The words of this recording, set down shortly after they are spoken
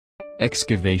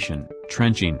excavation,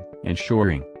 trenching, and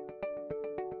shoring.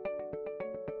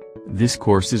 This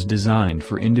course is designed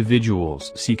for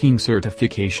individuals seeking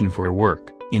certification for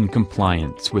work in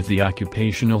compliance with the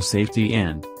Occupational Safety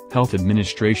and Health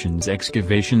Administration's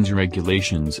excavations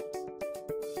regulations.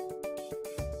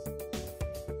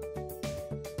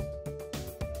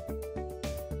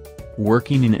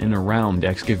 Working in and around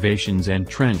excavations and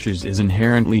trenches is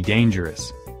inherently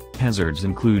dangerous. Hazards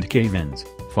include cave-ins,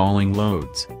 falling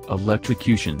loads,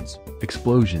 electrocutions,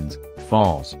 explosions,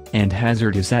 falls, and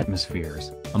hazardous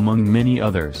atmospheres, among many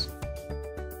others.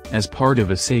 As part of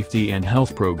a safety and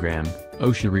health program,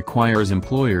 OSHA requires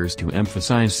employers to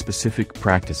emphasize specific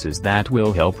practices that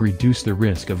will help reduce the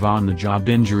risk of on-the-job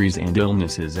injuries and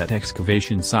illnesses at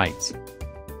excavation sites.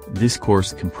 This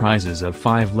course comprises of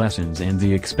 5 lessons and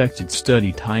the expected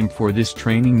study time for this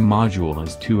training module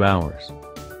is 2 hours.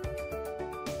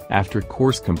 After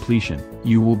course completion,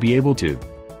 you will be able to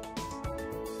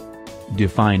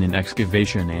define an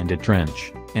excavation and a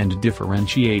trench, and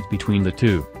differentiate between the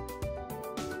two.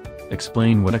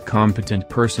 Explain what a competent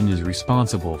person is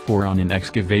responsible for on an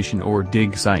excavation or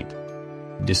dig site.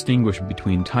 Distinguish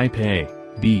between type A,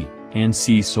 B, and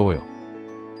C soil.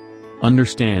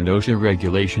 Understand OSHA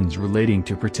regulations relating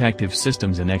to protective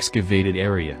systems in excavated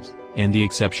areas, and the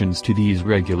exceptions to these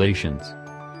regulations.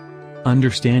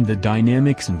 Understand the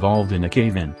dynamics involved in a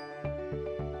cave-in.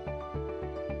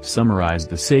 Summarize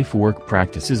the safe work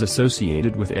practices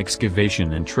associated with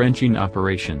excavation and trenching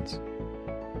operations.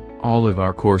 All of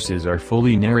our courses are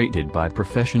fully narrated by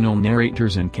professional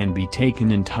narrators and can be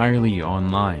taken entirely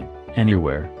online,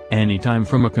 anywhere, anytime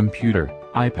from a computer,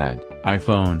 iPad,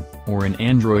 iPhone, or an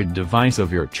Android device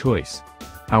of your choice.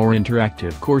 Our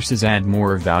interactive courses add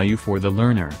more value for the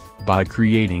learner, by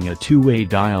creating a two-way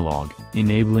dialogue,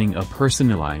 enabling a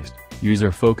personalized,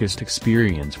 user-focused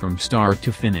experience from start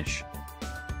to finish.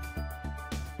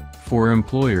 For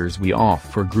employers we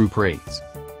offer group rates.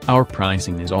 Our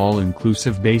pricing is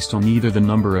all-inclusive based on either the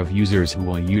number of users who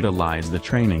will utilize the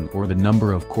training or the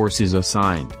number of courses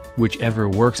assigned, whichever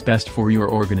works best for your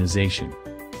organization.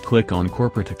 Click on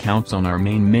Corporate Accounts on our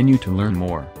main menu to learn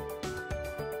more.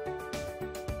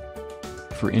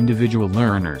 For individual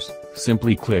learners,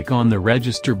 simply click on the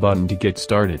Register button to get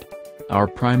started. Our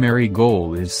primary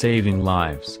goal is saving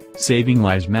lives. Saving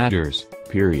lives matters,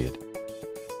 period.